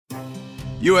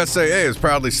USAA is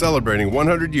proudly celebrating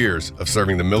 100 years of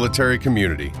serving the military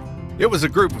community. It was a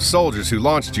group of soldiers who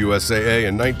launched USAA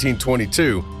in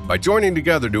 1922 by joining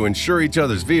together to insure each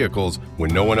other's vehicles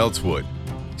when no one else would.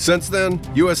 Since then,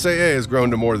 USAA has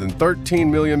grown to more than 13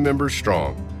 million members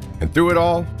strong. And through it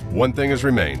all, one thing has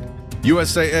remained.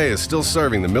 USAA is still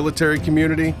serving the military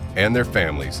community and their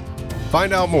families.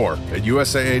 Find out more at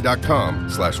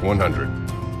usaa.com/100.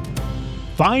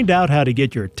 Find out how to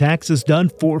get your taxes done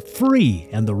for free,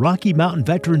 and the Rocky Mountain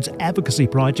Veterans Advocacy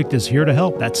Project is here to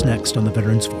help. That's next on the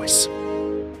Veterans Voice.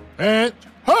 And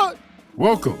hot!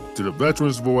 Welcome to the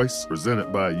Veterans Voice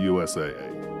presented by USAA.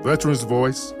 Veterans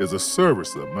Voice is a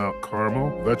service of Mount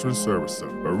Carmel Veterans Service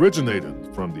Center, originated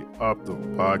from the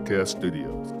Optum Podcast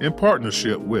Studios, in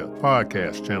partnership with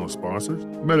podcast channel sponsors,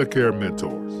 Medicare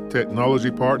Mentors, technology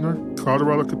partner,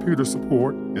 Colorado Computer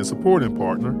Support, and supporting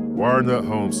partner, WireNut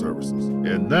Home Services.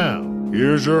 And now,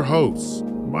 here's your host,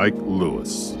 Mike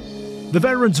Lewis. The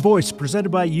Veterans Voice, presented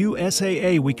by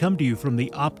USAA. We come to you from the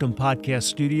Optum Podcast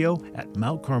Studio at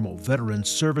Mount Carmel Veterans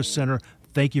Service Center.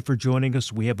 Thank you for joining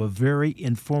us. We have a very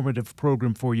informative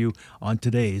program for you on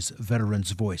today's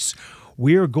Veterans Voice.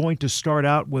 We are going to start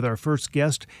out with our first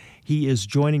guest. He is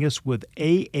joining us with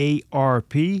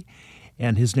AARP,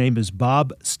 and his name is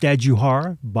Bob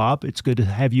Stajuhar. Bob, it's good to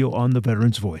have you on the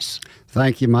Veterans Voice.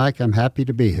 Thank you, Mike. I'm happy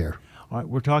to be here. All right,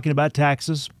 we're talking about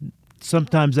taxes.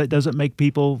 Sometimes that doesn't make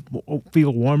people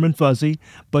feel warm and fuzzy,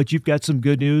 but you've got some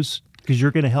good news because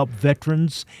you're going to help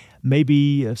veterans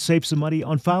maybe save some money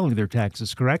on filing their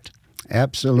taxes, correct?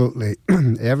 Absolutely.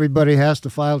 Everybody has to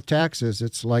file taxes.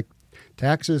 It's like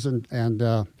taxes and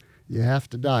you have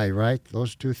to die, right?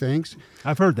 Those two things.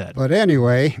 I've heard that. But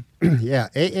anyway, yeah,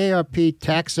 AARP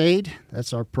Tax Aid,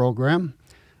 that's our program,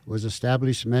 was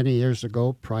established many years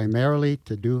ago primarily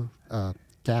to do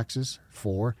taxes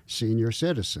for senior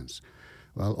citizens.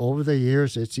 Well, over the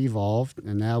years, it's evolved,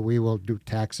 and now we will do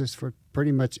taxes for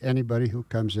pretty much anybody who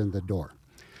comes in the door.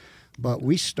 But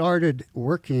we started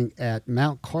working at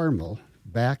Mount Carmel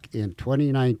back in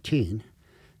 2019,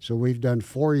 so we've done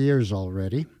 4 years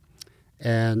already,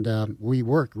 and we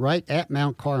work right at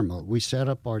Mount Carmel. We set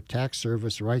up our tax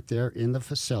service right there in the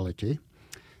facility,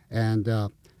 and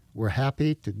we're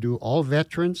happy to do all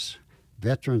veterans,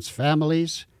 veterans'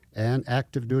 families, and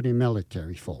active duty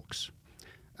military folks.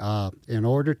 In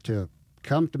order to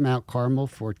come to Mount Carmel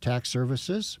for tax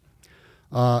services,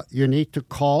 you need to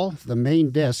call the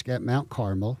main desk at Mount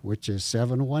Carmel, which is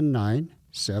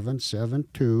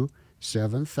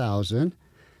 719-772-7000,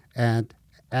 and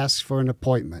ask for an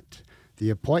appointment. The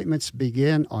appointments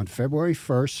begin on February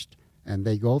 1st, and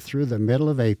they go through the middle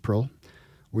of April.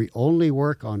 We only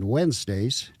work on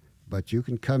Wednesdays, but you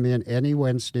can come in any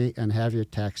Wednesday and have your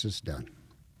taxes done.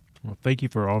 Well, thank you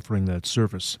for offering that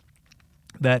service.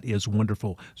 That is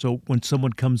wonderful. So when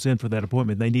someone comes in for that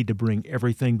appointment, they need to bring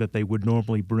everything that they would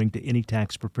normally bring to any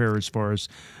tax preparer as far as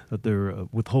their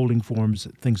withholding forms,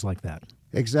 things like that.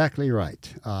 Exactly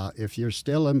right. If you're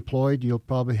still employed, you'll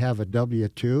probably have a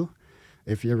W-2.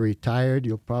 If you're retired,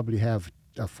 you'll probably have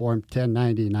a Form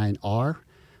 1099-R.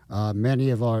 Many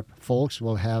of our folks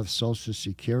will have Social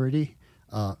Security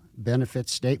benefit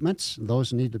statements.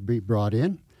 Those need to be brought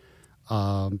in.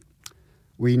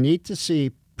 We need to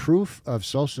see proof of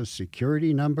Social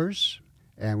Security numbers,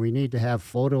 and we need to have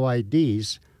photo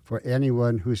IDs for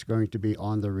anyone who's going to be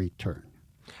on the return.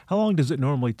 How long does it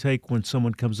normally take when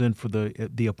someone comes in for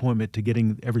the appointment to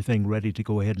getting everything ready to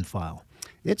go ahead and file?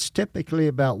 It's typically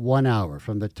about 1 hour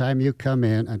from the time you come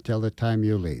in until the time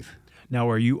you leave. Now,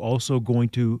 are you also going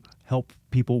to help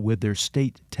people with their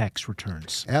state tax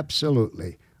returns?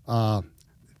 Absolutely.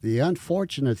 The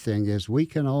unfortunate thing is we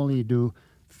can only do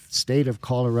state of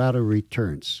Colorado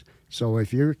returns. So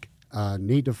if you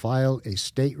need to file a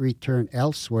state return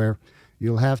elsewhere,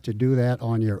 you'll have to do that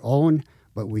on your own,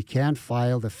 but we can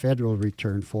file the federal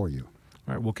return for you.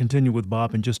 All right, we'll continue with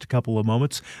Bob in just a couple of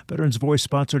moments. Veterans Voice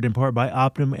sponsored in part by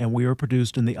Optum, and we are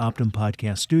produced in the Optum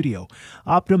Podcast Studio.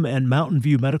 Optum and Mountain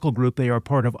View Medical Group, they are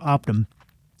part of Optum,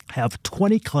 have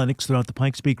 20 clinics throughout the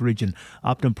Pikes Peak region.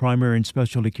 Optum primary and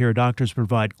specialty care doctors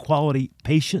provide quality,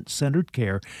 patient-centered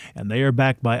care, and they are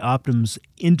backed by Optum's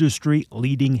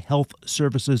industry-leading health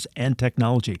services and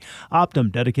technology.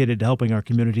 Optum, dedicated to helping our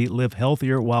community live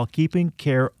healthier while keeping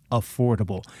care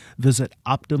affordable. Visit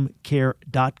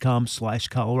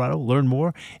optumcare.com/Colorado. Learn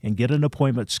more and get an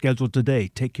appointment scheduled today.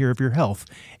 Take care of your health,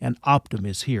 and Optum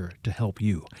is here to help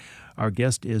you. Our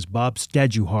guest is Bob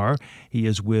Stajuhar. He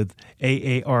is with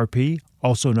AARP,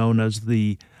 also known as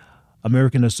the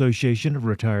American Association of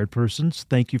Retired Persons,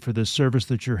 thank you for the service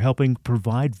that you're helping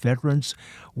provide veterans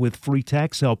with free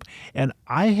tax help. And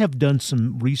I have done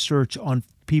some research on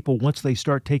people once they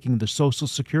start taking the Social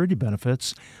Security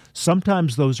benefits.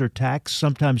 Sometimes those are taxed,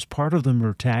 sometimes part of them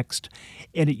are taxed,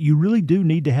 and you really do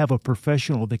need to have a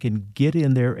professional that can get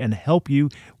in there and help you.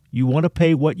 You want to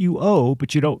pay what you owe,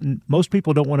 but most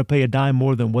people don't want to pay a dime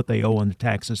more than what they owe on the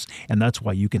taxes, and that's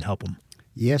why you can help them.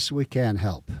 Yes, we can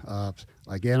help.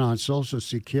 Again, on Social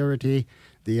Security,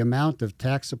 the amount of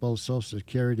taxable Social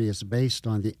Security is based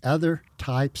on the other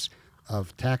types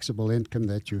of taxable income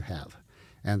that you have.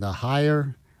 And the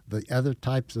higher the other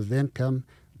types of income,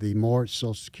 the more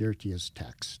Social Security is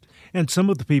taxed. And some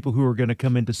of the people who are going to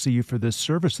come in to see you for this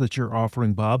service that you're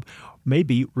offering, Bob, may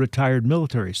be retired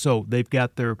military. So they've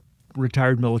got their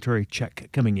retired military check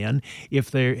coming in.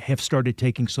 If they have started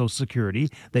taking Social Security,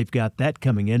 they've got that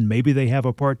coming in. Maybe they have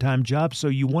a part-time job. So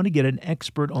you want to get an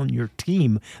expert on your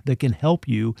team that can help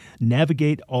you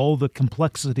navigate all the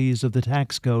complexities of the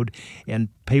tax code and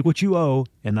pay what you owe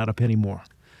and not a penny more.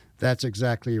 That's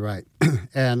exactly right.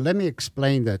 And let me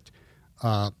explain that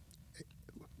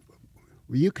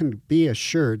you can be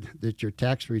assured that your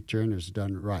tax return is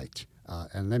done right.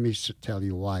 And let me tell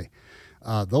you why.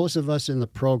 Those of us in the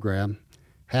program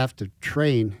have to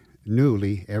train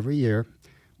newly every year.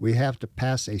 We have to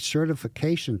pass a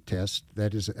certification test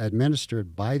that is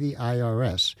administered by the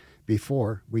IRS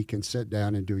before we can sit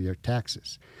down and do your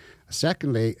taxes.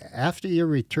 Secondly, after your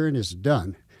return is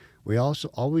done, we also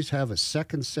always have a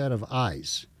second set of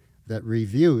eyes that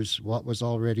reviews what was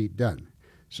already done.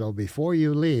 So before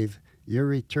you leave, your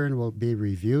return will be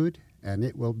reviewed and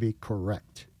it will be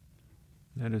correct.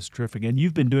 That is terrific. And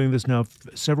you've been doing this now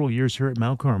several years here at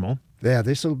Mount Carmel. Yeah,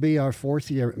 this will be our 4th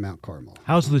year at Mount Carmel.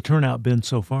 How's the turnout been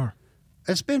so far?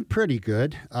 It's been pretty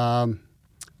good.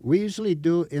 We usually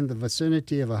do in the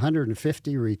vicinity of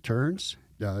 150 returns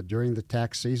during the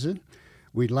tax season.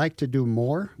 We'd like to do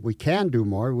more. We can do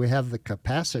more. We have the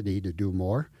capacity to do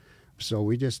more. So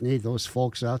we just need those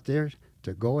folks out there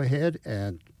to go ahead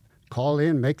and call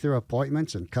in, make their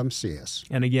appointments, and come see us.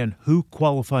 And again, who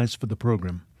qualifies for the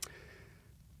program?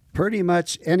 Pretty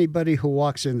much anybody who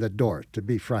walks in the door, to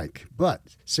be frank.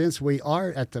 But since we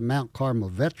are at the Mount Carmel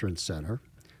Veterans Center,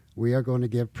 we are going to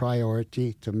give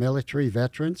priority to military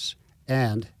veterans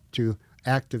and to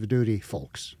active duty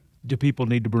folks. Do people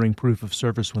need to bring proof of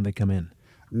service when they come in?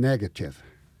 Negative.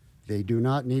 They do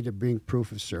not need to bring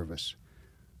proof of service.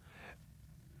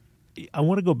 I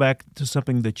want to go back to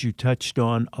something that you touched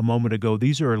on a moment ago.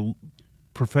 These are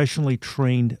professionally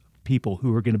trained people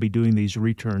who are going to be doing these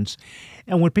returns.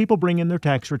 And when people bring in their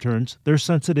tax returns, there's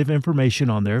sensitive information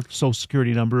on there. Social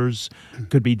Security numbers,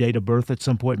 could be date of birth at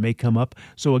some point, may come up.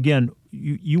 So again,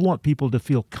 you want people to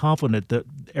feel confident that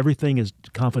everything is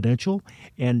confidential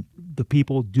and the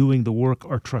people doing the work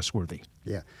are trustworthy.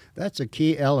 Yeah, that's a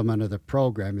key element of the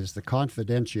program is the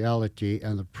confidentiality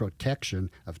and the protection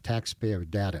of taxpayer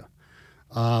data.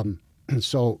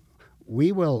 So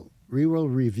we will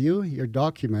review your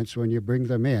documents when you bring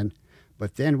them in,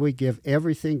 but then we give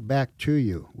everything back to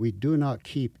you. We do not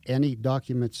keep any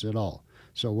documents at all.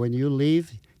 So when you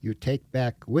leave, you take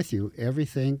back with you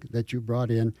everything that you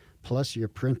brought in, plus your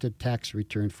printed tax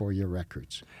return for your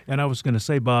records. And I was going to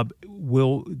say, Bob,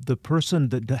 will the person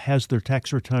that has their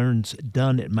tax returns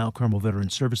done at Mount Carmel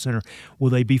Veterans Service Center,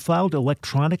 will they be filed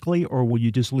electronically, or will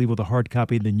you just leave with a hard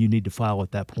copy and then you need to file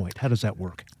at that point? How does that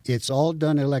work? It's all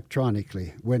done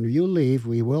electronically. When you leave,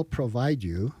 we will provide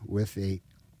you with a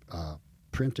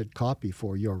printed copy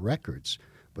for your records,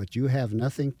 but you have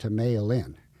nothing to mail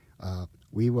in.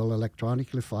 We will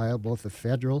electronically file both the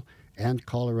federal and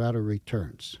Colorado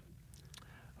returns.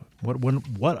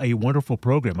 What a wonderful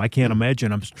program. I can't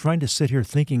imagine. I'm trying to sit here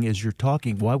thinking as you're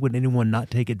talking, why would anyone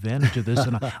not take advantage of this?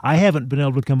 And I haven't been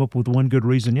able to come up with one good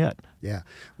reason yet. Yeah.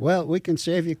 Well, we can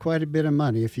save you quite a bit of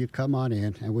money if you come on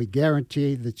in, and we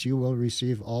guarantee that you will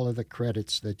receive all of the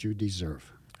credits that you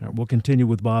deserve. All right, we'll continue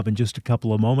with Bob in just a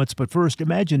couple of moments, but first,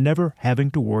 imagine never having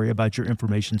to worry about your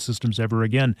information systems ever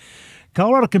again.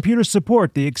 Colorado Computer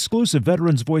Support, the exclusive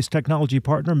Veterans Voice technology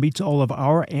partner, meets all of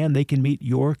our and they can meet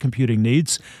your computing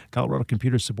needs. Colorado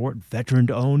Computer Support,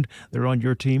 veteran-owned. They're on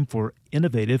your team for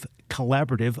innovative,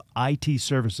 collaborative IT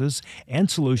services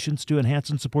and solutions to enhance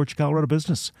and support your Colorado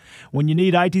business. When you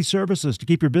need IT services to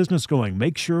keep your business going,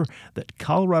 make sure that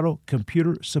Colorado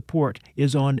Computer Support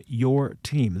is on your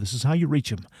team. This is how you reach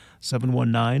them.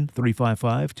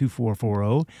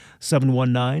 719-355-2440,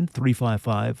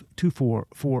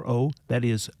 719-355-2440. That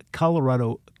is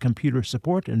Colorado Computer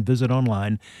Support, and visit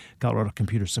online,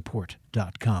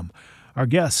 coloradocomputersupport.com. Our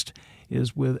guest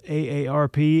is with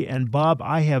AARP. And Bob,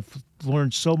 I have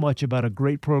learned so much about a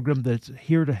great program that's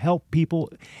here to help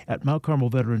people at Mount Carmel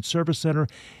Veterans Service Center.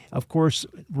 Of course,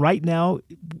 right now,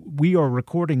 we are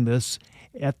recording this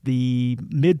at the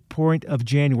midpoint of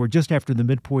January, just after the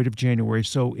midpoint of January.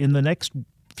 So in the next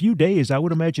few days, I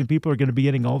would imagine people are going to be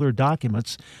getting all their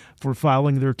documents for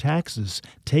filing their taxes.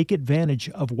 Take advantage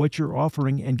of what you're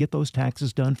offering and get those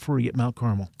taxes done free at Mount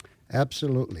Carmel.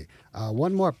 Absolutely.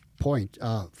 One more point.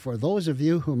 For those of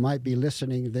you who might be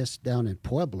listening to this down in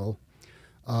Pueblo,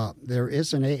 there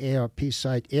is an AARP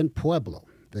site in Pueblo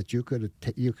that you could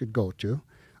go to.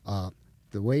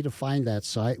 The way to find that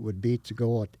site would be to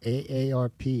go at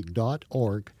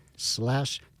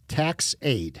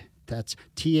aarp.org/taxaide. That's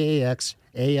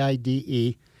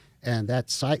TAXAIDE, and that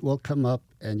site will come up,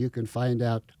 and you can find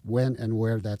out when and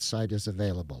where that site is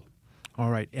available. All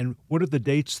right. And what are the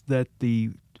dates that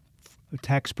the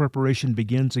tax preparation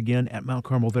begins again at Mount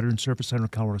Carmel Veterans Service Center,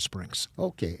 Colorado Springs?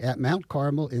 Okay. At Mount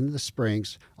Carmel in the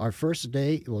Springs, our first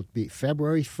day will be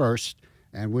February 1st,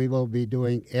 and we will be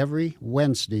doing every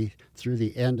Wednesday through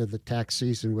the end of the tax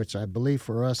season, which I believe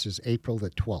for us is April the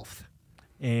 12th.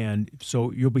 And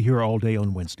so you'll be here all day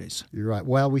on Wednesdays. You're right.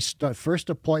 Well, we start first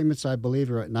appointments, I believe,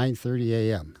 are at 9:30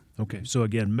 a.m. Okay. So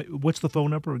again, what's the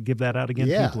phone number? Give that out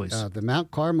again, please. The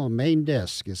Mount Carmel main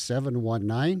desk is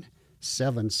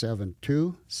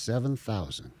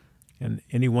 719-772-7000. And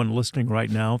anyone listening right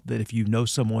now, that if you know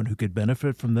someone who could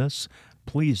benefit from this,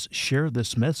 please share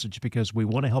this message, because we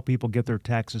want to help people get their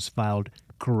taxes filed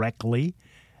correctly,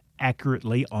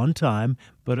 accurately, on time,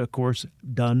 but of course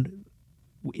done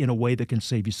in a way that can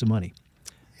save you some money.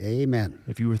 Amen.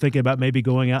 If you were thinking about maybe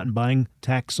going out and buying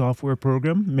tax software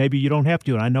program, maybe you don't have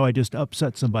to. And I know I just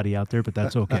upset somebody out there, but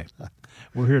that's okay.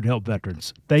 We're here to help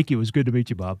veterans. Thank you. It was good to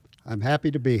meet you, Bob. I'm happy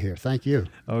to be here. Thank you.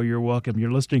 Oh, you're welcome.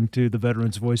 You're listening to the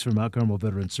Veterans Voice from Mount Carmel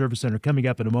Veterans Service Center. Coming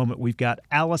up in a moment, we've got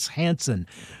Alice Hanson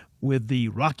with the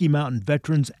Rocky Mountain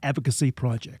Veterans Advocacy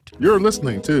Project. You're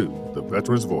listening to The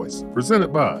Veterans Voice,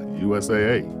 presented by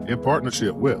USAA in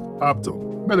partnership with Optum,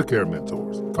 Medicare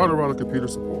Mentors, Colorado Computer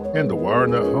Support, and the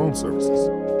WireNut Home Services.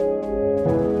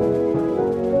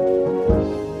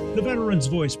 The Veterans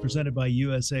Voice, presented by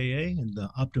USAA, and the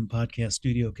Optum Podcast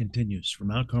Studio continues from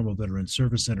Mount Carmel Veterans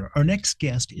Service Center. Our next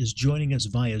guest is joining us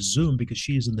via Zoom because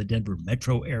she is in the Denver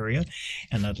metro area,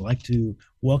 and I'd like to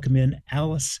welcome in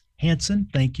Alice Hanson.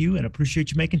 Thank you, and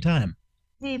appreciate you making time.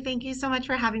 Hey, thank you so much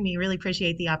for having me. Really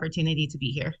appreciate the opportunity to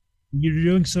be here. You're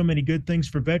doing so many good things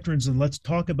for veterans, and let's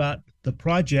talk about the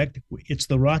project. It's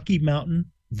the Rocky Mountain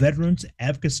Veterans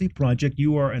Advocacy Project.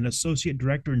 You are an associate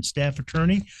director and staff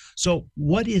attorney. So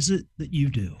what is it that you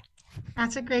do?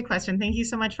 That's a great question. Thank you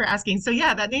so much for asking. So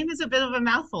yeah, that name is a bit of a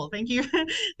mouthful. Thank you.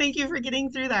 Thank you for getting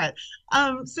through that.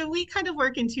 So we kind of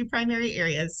work in two primary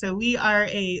areas. So we are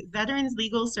a veterans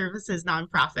legal services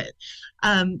nonprofit.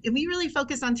 And we really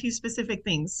focus on two specific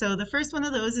things. So the first one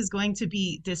of those is going to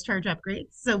be discharge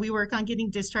upgrades. So we work on getting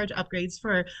discharge upgrades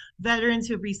for veterans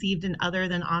who have received an other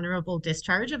than honorable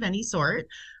discharge of any sort.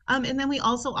 And then we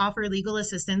also offer legal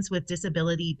assistance with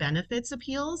disability benefits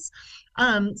appeals. So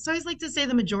I always like to say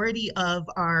the majority of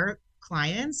our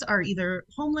clients are either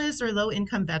homeless or low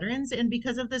income veterans. And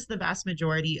because of this, the vast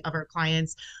majority of our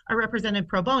clients are represented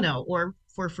pro bono or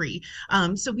for free.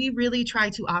 So we really try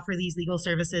to offer these legal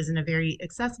services in a very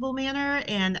accessible manner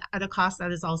and at a cost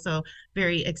that is also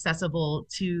very accessible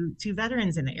to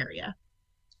veterans in the area.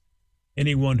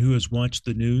 Anyone who has watched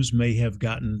the news may have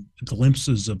gotten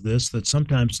glimpses of this, that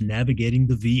sometimes navigating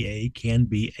the VA can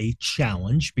be a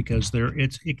challenge because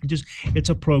it's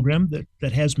a program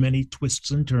that has many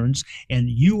twists and turns, and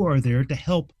you are there to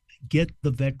help get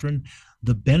the veteran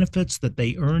the benefits that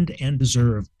they earned and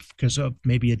deserve because of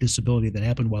maybe a disability that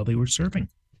happened while they were serving.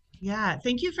 Yeah,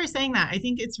 thank you for saying that. I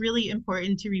think it's really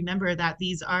important to remember that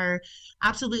these are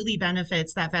absolutely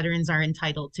benefits that veterans are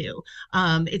entitled to.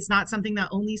 It's not something that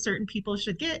only certain people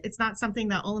should get. It's not something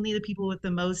that only the people with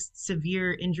the most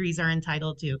severe injuries are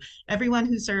entitled to. Everyone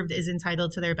who served is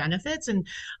entitled to their benefits. And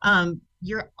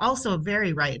you're also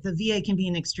very right. The VA can be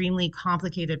an extremely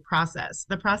complicated process.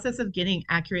 The process of getting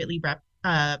accurately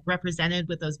represented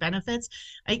with those benefits,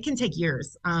 it can take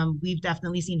years. We've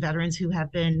definitely seen veterans who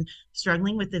have been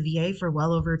struggling with the VA for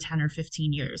well over 10 or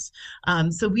 15 years.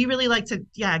 So we really like to,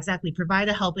 provide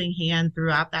a helping hand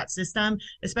throughout that system,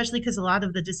 especially because a lot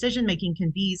of the decision making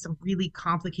can be some really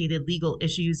complicated legal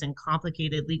issues and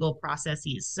complicated legal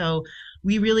processes. So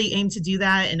we really aim to do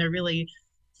that in a really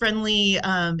friendly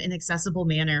and accessible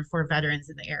manner for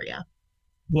veterans in the area.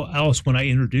 Well, Alice, when I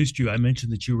introduced you, I mentioned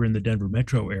that you were in the Denver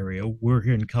metro area. We're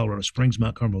here in Colorado Springs,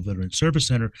 Mount Carmel Veteran Service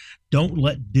Center. Don't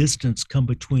let distance come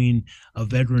between a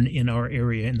veteran in our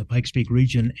area in the Pikes Peak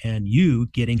region and you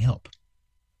getting help.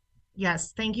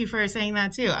 Yes, thank you for saying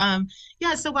that too.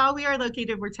 Yeah, so while we are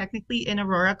located, we're technically in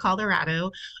Aurora,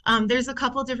 Colorado. There's a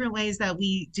couple different ways that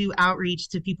we do outreach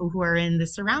to people who are in the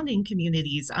surrounding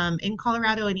communities in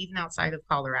Colorado and even outside of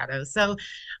Colorado. So,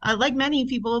 like many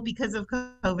people, because of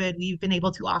COVID, we've been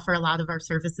able to offer a lot of our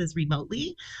services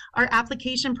remotely. Our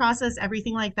application process,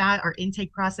 everything like that, our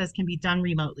intake process can be done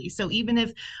remotely. So even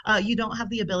if you don't have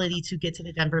the ability to get to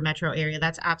the Denver metro area,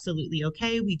 that's absolutely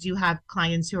okay. We do have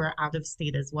clients who are out of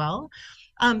state as well.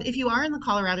 If you are in the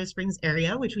Colorado Springs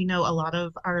area, which we know a lot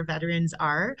of our veterans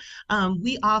are,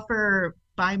 we offer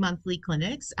bi-monthly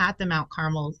clinics at the Mount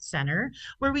Carmel Center,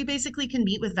 where we basically can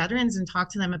meet with veterans and talk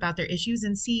to them about their issues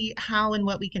and see how and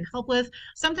what we can help with.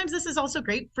 Sometimes this is also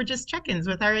great for just check-ins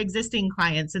with our existing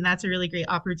clients, and that's a really great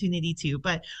opportunity too.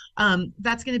 But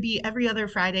that's going to be every other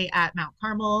Friday at Mount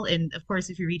Carmel. And of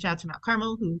course, if you reach out to Mount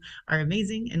Carmel, who are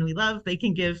amazing and we love, they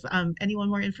can give anyone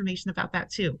more information about that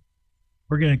too.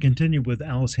 We're going to continue with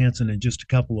Alice Hanson in just a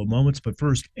couple of moments, but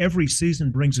first, every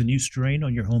season brings a new strain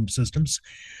on your home systems.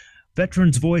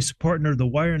 Veterans Voice partner, the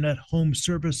WireNet Home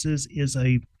Services, is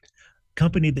a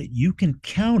company that you can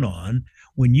count on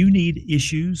when you need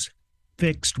issues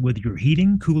fixed with your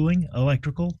heating, cooling,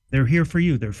 electrical. They're here for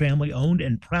you. They're family owned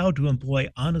and proud to employ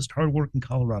honest, hardworking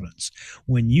Coloradans.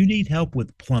 When you need help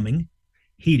with plumbing,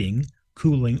 heating,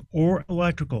 cooling, or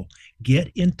electrical, get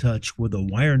in touch with the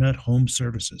WireNet Home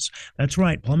Services. That's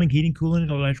right, plumbing, heating, cooling,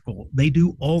 and electrical. They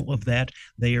do all of that.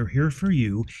 They are here for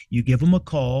you. You give them a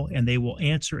call, and they will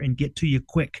answer and get to you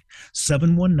quick.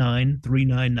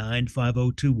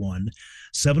 719-399-5021.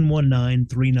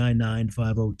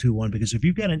 719-399-5021. Because if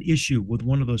you've got an issue with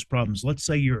one of those problems, let's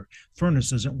say your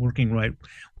furnace isn't working right,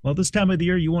 well, this time of the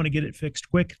year, you want to get it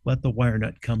fixed quick, let the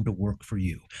WireNet come to work for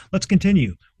you. Let's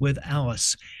continue with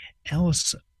Alice.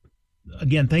 Alice,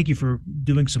 again, thank you for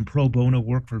doing some pro bono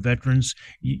work for veterans.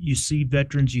 You see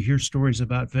veterans, you hear stories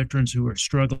about veterans who are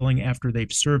struggling after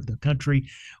they've served the country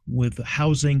with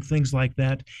housing, things like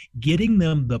that. Getting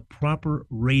them the proper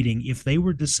rating if they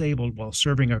were disabled while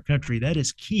serving our country, that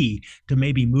is key to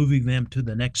maybe moving them to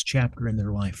the next chapter in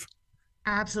their life.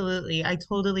 Absolutely. I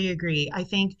totally agree. I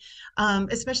think,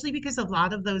 especially because a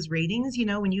lot of those ratings, you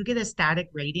know, when you get a static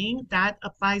rating, that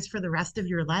applies for the rest of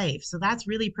your life. So that's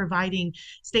really providing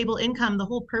stable income. The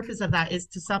whole purpose of that is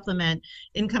to supplement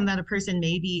income that a person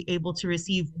may be able to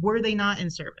receive were they not in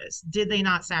service. Did they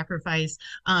not sacrifice,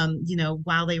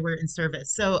 while they were in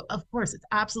service? So of course, it's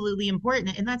absolutely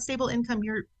important. And that stable income,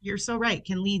 you're so right,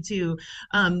 can lead to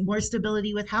more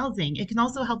stability with housing. It can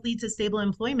also help lead to stable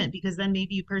employment, because then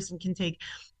maybe a person can take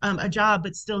a job,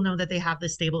 but still know that they have the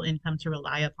stable income to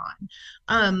rely upon.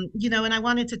 And I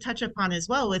wanted to touch upon as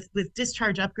well with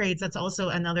discharge upgrades. That's also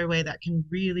another way that can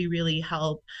really, really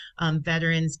help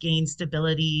veterans gain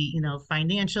stability,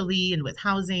 financially and with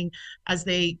housing as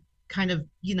they kind of,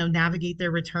 navigate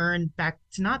their return back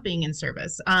to not being in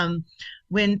service.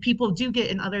 When people do get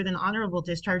an other than honorable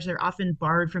discharge, they're often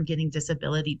barred from getting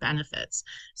disability benefits.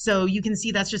 So you can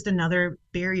see that's just another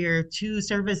barrier to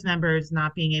service members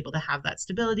not being able to have that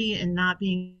stability and not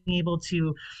being able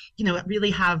to,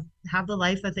 really have the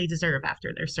life that they deserve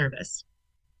after their service.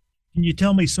 Can you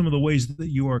tell me some of the ways that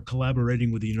you are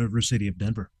collaborating with the University of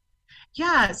Denver?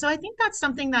 Yeah, so I think that's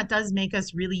something that does make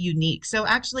us really unique. So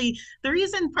actually, part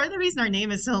of the reason our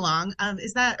name is so long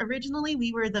is that originally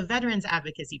we were the Veterans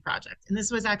Advocacy Project. And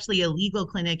this was actually a legal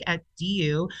clinic at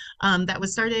DU that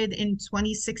was started in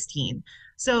 2016.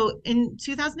 So in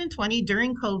 2020,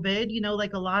 during COVID,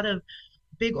 like a lot of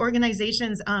big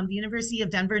organizations, the University of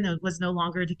Denver was no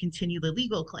longer to continue the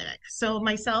legal clinic. So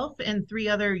myself and 3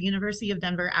 other University of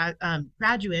Denver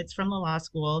graduates from the law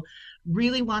school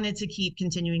really wanted to keep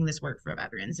continuing this work for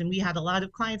veterans. And we had a lot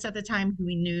of clients at the time who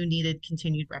we knew needed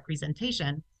continued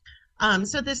representation.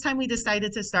 So this time we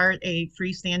decided to start a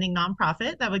freestanding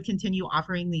nonprofit that would continue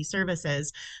offering these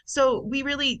services. So we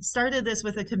really started this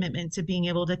with a commitment to being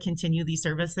able to continue these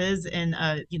services in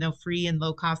a free and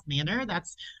low cost manner.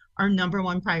 That's our number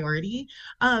one priority.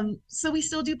 So we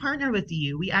still do partner with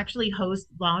DU. We actually host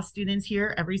law students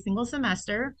here every single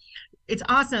semester. It's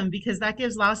awesome because that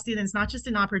gives law students not just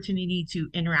an opportunity to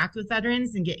interact with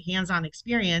veterans and get hands-on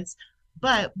experience,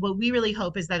 but what we really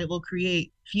hope is that it will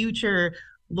create future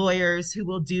lawyers who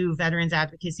will do veterans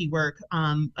advocacy work,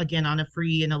 again, on a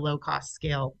free and a low cost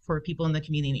scale for people in the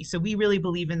community. So we really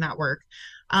believe in that work.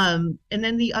 And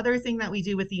then the other thing that we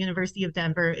do with the University of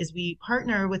Denver is we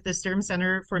partner with the Sturm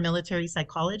Center for Military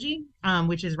Psychology,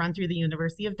 which is run through the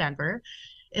University of Denver.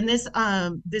 And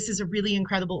this is a really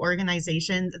incredible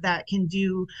organization that can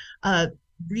do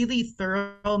really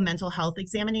thorough mental health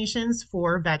examinations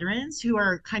for veterans who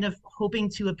are kind of hoping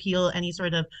to appeal any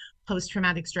sort of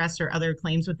post-traumatic stress or other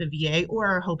claims with the VA, or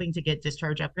are hoping to get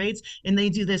discharge upgrades. And they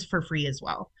do this for free as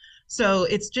well. So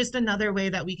it's just another way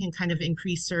that we can kind of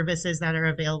increase services that are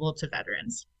available to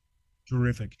veterans.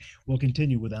 Terrific. We'll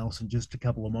continue with Alice in just a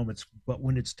couple of moments, but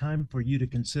when it's time for you to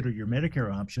consider your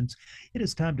Medicare options, it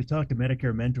is time to talk to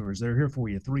Medicare Mentors. They're here for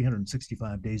you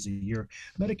 365 days a year.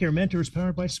 Medicare Mentors,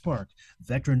 powered by Spark.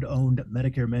 Veteran-owned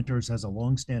Medicare Mentors has a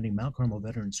long-standing Mount Carmel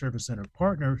Veterans Service Center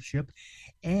partnership,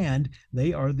 and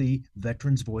they are the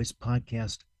Veterans Voice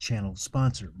podcast channel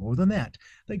sponsor. More than that,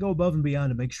 they go above and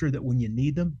beyond to make sure that when you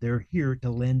need them, they're here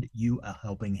to lend you a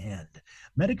helping hand.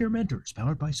 Medicare Mentors,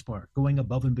 powered by Spark, going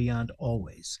above and beyond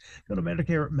always. Go to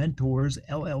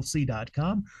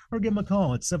MedicareMentorsLLC.com or give them a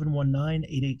call at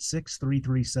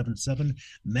 719-886-3377.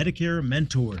 Medicare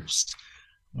Mentors.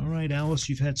 All right, Alice,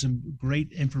 you've had some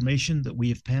great information that we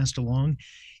have passed along.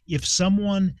 If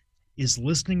someone is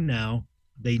listening now,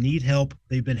 they need help,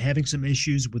 they've been having some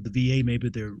issues with the VA, maybe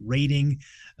they're rating,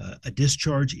 a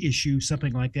discharge issue,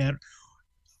 something like that,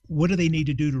 what do they need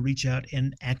to do to reach out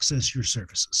and access your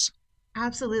services?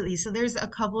 Absolutely. So there's a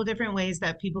couple of different ways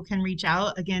that people can reach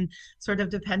out, again, sort of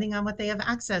depending on what they have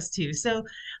access to. So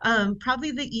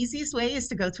probably the easiest way is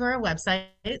to go to our website.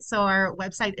 So our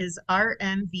website is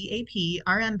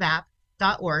rmvap.org.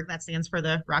 That stands for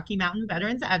the Rocky Mountain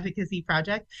Veterans Advocacy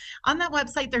Project. On that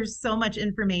website, there's so much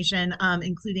information,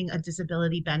 including a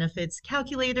disability benefits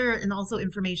calculator and also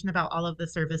information about all of the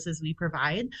services we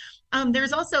provide.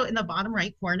 There's also in the bottom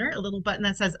right corner, a little button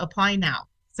that says Apply Now.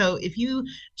 So if you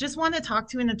just want to talk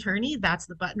to an attorney, that's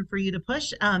the button for you to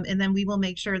push. And then we will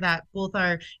make sure that both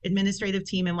our administrative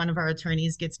team and one of our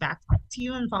attorneys gets back to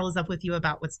you and follows up with you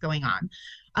about what's going on.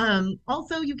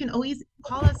 Also, you can always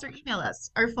call us or email us.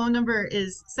 Our phone number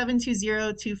is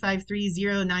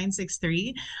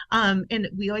 720-253-0963. And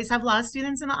we always have law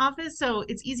students in the office, so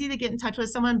it's easy to get in touch with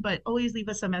someone, but always leave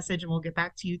us a message and we'll get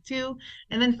back to you too.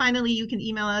 And then finally, you can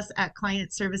email us at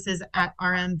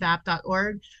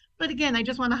clientservices@rmvap.org. But again, I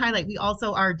just want to highlight, we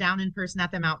also are down in person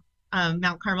at the Mount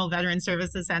Carmel Veterans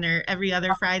Services Center every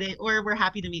other Friday, or we're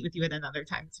happy to meet with you at another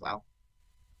time as well.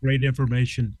 Great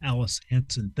information, Alice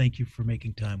Henson. Thank you for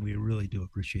making time. We really do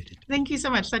appreciate it. Thank you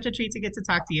so much. Such a treat to get to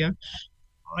talk to you.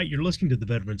 All right, you're listening to the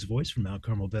Veterans Voice from Mount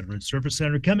Carmel Veterans Service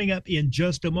Center. Coming up in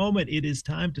just a moment, it is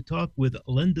time to talk with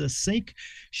Linda Sink.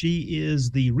 She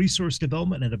is the Resource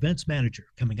Development and Events Manager.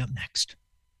 Coming up next.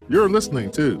 You're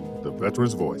listening to The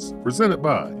Veterans Voice, presented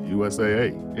by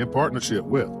USAA in partnership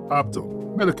with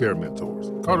Optum, Medicare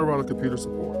Mentors, Colorado Computer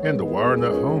Support, and the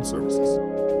WireNut Home Services.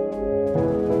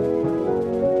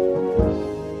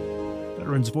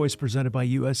 Veterans Voice, presented by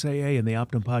USAA in the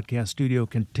Optum Podcast Studio,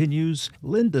 continues.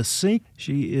 Linda Sink,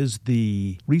 she is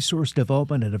the Resource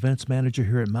Development and Events Manager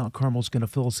here at Mount Carmel, is going to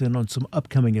fill us in on some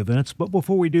upcoming events. But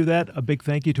before we do that, a big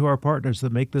thank you to our partners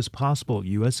that make this possible: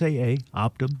 USAA,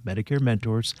 Optum, Medicare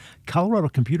Mentors, Colorado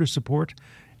Computer Support,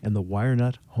 and the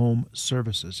WireNut Home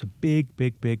Services. A big,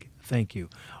 big, big thank you.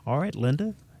 All right,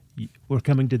 Linda, we're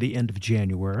coming to the end of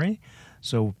January.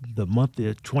 So the month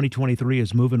of 2023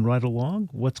 is moving right along.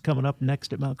 What's coming up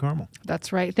next at Mount Carmel?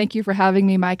 That's right. Thank you for having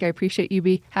me, Mike. I appreciate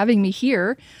you having me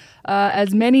here.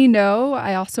 As many know,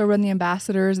 I also run the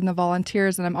ambassadors and the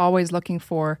volunteers, and I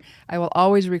will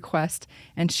always request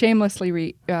and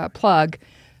shamelessly plug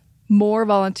more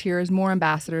volunteers, more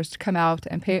ambassadors to come out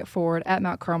and pay it forward at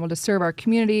Mount Carmel to serve our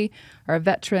community, our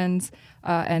veterans,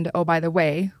 and oh, by the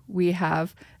way, we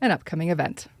have an upcoming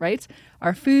event, right?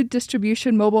 Our food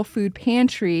distribution mobile food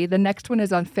pantry, the next one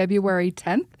is on February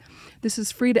 10th. This is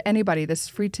free to anybody. This is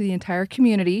free to the entire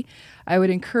community. I would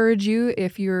encourage you,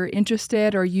 if you're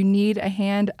interested or you need a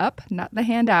hand up, not the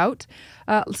hand out,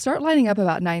 start lining up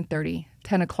about 9:30,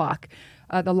 10 o'clock.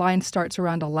 The line starts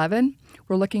around 11.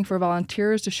 We're looking for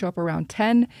volunteers to show up around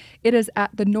 10. It is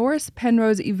at the Norris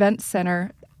Penrose Event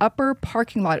Center upper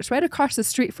parking lot. It's right across the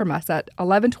street from us at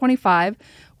 1125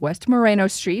 West Moreno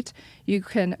Street. You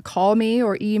can call me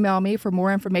or email me for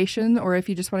more information, or if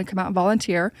you just want to come out and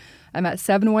volunteer, I'm at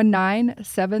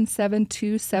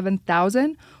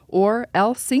 719-772-7000 or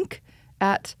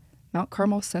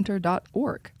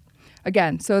lsink@mountcarmelcenter.org.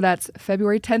 Again, so that's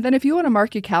February 10th. And if you want to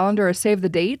mark your calendar or save the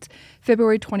date,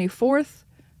 February 24th,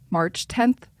 March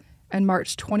 10th, and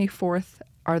March 24th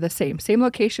are the same. Same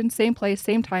location, same place,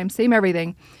 same time, same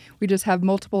everything. We just have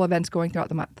multiple events going throughout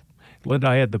the month. Linda,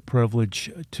 I had the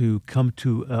privilege to come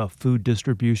to a food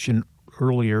distribution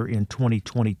earlier in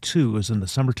 2022, as in the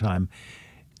summertime,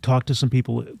 talk to some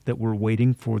people that were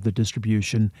waiting for the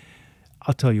distribution.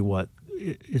 I'll tell you what,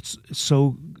 it's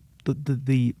so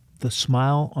the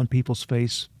smile on people's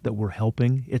face that we're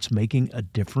helping, it's making a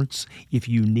difference. If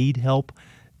you need help,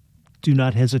 do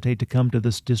not hesitate to come to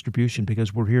this distribution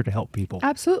because we're here to help people.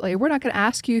 Absolutely. We're not going to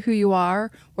ask you who you are,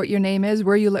 what your name is,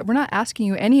 where you live. We're not asking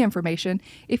you any information.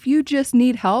 If you just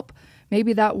need help,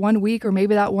 maybe that 1 week or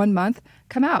maybe that 1 month,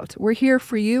 come out. We're here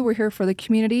for you. We're here for the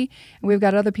community. And we've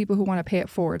got other people who want to pay it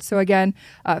forward. So again,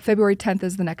 February 10th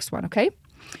is the next one, okay?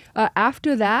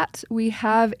 After that, we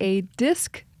have a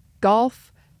disc golf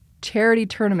charity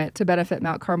tournament to benefit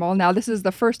Mount Carmel. Now, this is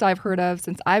the first I've heard of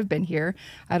since I've been here.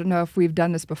 I don't know if we've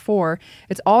done this before.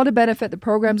 It's all to benefit the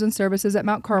programs and services at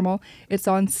Mount Carmel. It's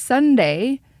on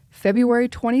Sunday, February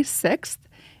 26th.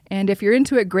 And if you're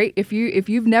into it, great. If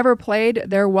you've never played,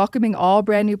 they're welcoming all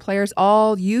brand new players,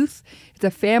 all youth. It's a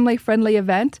family-friendly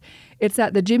event. It's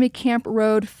at the Jimmy Camp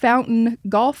Road Fountain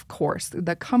Golf Course,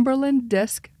 the Cumberland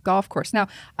Disc Golf Course. Now,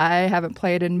 I haven't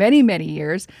played in many, many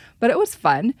years, but it was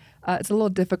fun. It's a little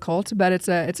difficult, but it's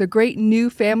a great new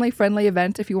family-friendly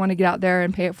event if you want to get out there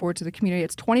and pay it forward to the community.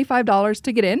 It's $25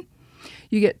 to get in.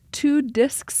 You get 2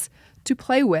 discs to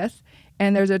play with,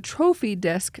 and there's a trophy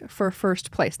disc for first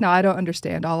place. Now, I don't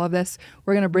understand all of this.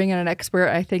 We're going to bring in an expert,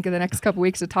 I think, in the next couple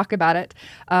weeks to talk about it.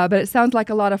 But it sounds like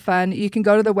a lot of fun. You can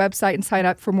go to the website and sign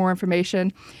up for more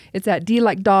information. It's at D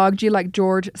like dog, G like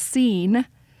George, scene,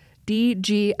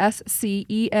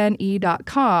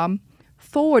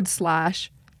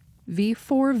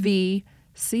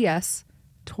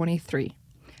 DGSCENE.com/V4VCS23.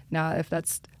 Now, if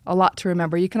that's a lot to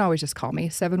remember, you can always just call me,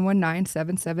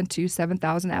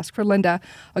 719-772-7000. Ask for Linda.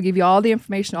 I'll give you all the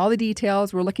information, all the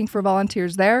details. We're looking for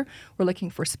volunteers there. We're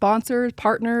looking for sponsors,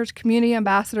 partners, community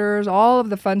ambassadors, all of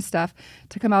the fun stuff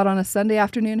to come out on a Sunday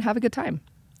afternoon and have a good time.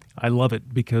 I love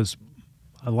it because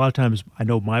a lot of times, I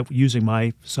know using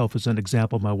myself as an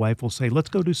example, my wife will say, let's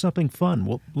go do something fun.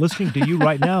 Well, listening to you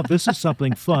right now, this is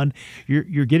something fun.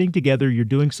 You're getting together, you're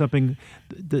doing something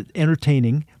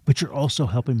entertaining, but you're also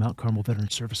helping Mount Carmel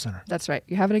Veterans Service Center. That's right.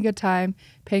 You're having a good time,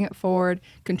 paying it forward,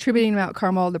 contributing to Mount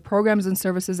Carmel, the programs and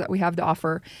services that we have to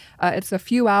offer. It's a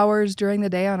few hours during the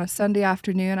day on a Sunday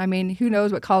afternoon. I mean, who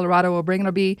knows what Colorado will bring.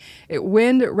 It'll be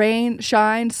wind, rain,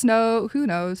 shine, snow. Who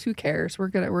knows? Who cares? We're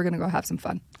gonna go have some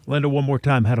fun. Linda, one more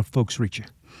time, how do folks reach you?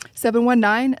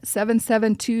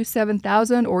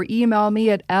 719-772-7000 or email me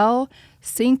at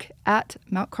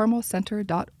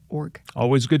lsync@mountcarmelcenter.org.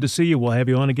 Always good to see you. We'll have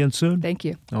you on again soon. Thank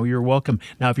you. Oh, you're welcome.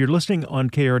 Now, if you're listening on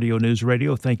KRDO News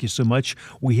Radio, thank you so much.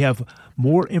 We have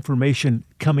more information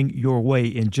coming your way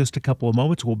in just a couple of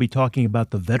moments. We'll be talking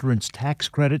about the Veterans Tax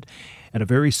Credit and a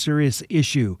very serious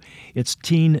issue. It's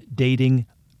Teen Dating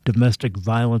Domestic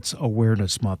Violence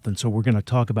Awareness Month. And so we're going to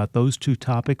talk about those two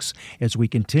topics as we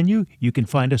continue. You can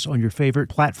find us on your favorite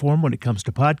platform when it comes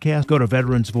to podcasts. Go to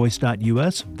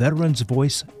veteransvoice.us,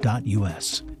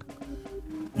 veteransvoice.us.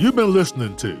 You've been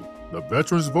listening to The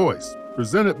Veterans Voice,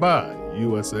 presented by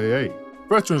USAA.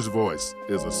 Veterans Voice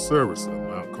is a service of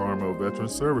Mount Carmel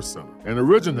Veterans Service Center and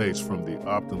originates from the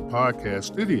Optum Podcast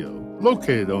Studio,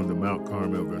 located on the Mount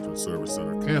Carmel Veterans Service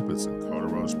Center campus in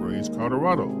Colorado Springs,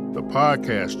 Colorado. The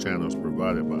podcast channel is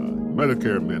provided by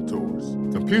Medicare Mentors.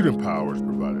 Computing power is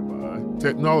provided by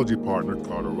technology partner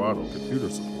Colorado Computer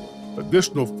Support.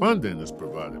 Additional funding is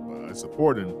provided by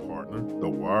supporting partner, the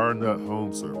WireNut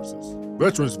Home Services.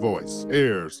 Veterans Voice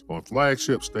airs on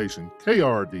flagship station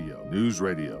KRDO News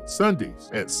Radio, Sundays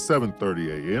at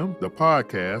 7:30 a.m. The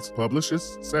podcast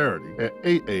publishes Saturday at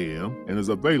 8 a.m. and is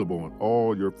available on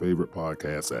all your favorite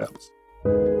podcast apps.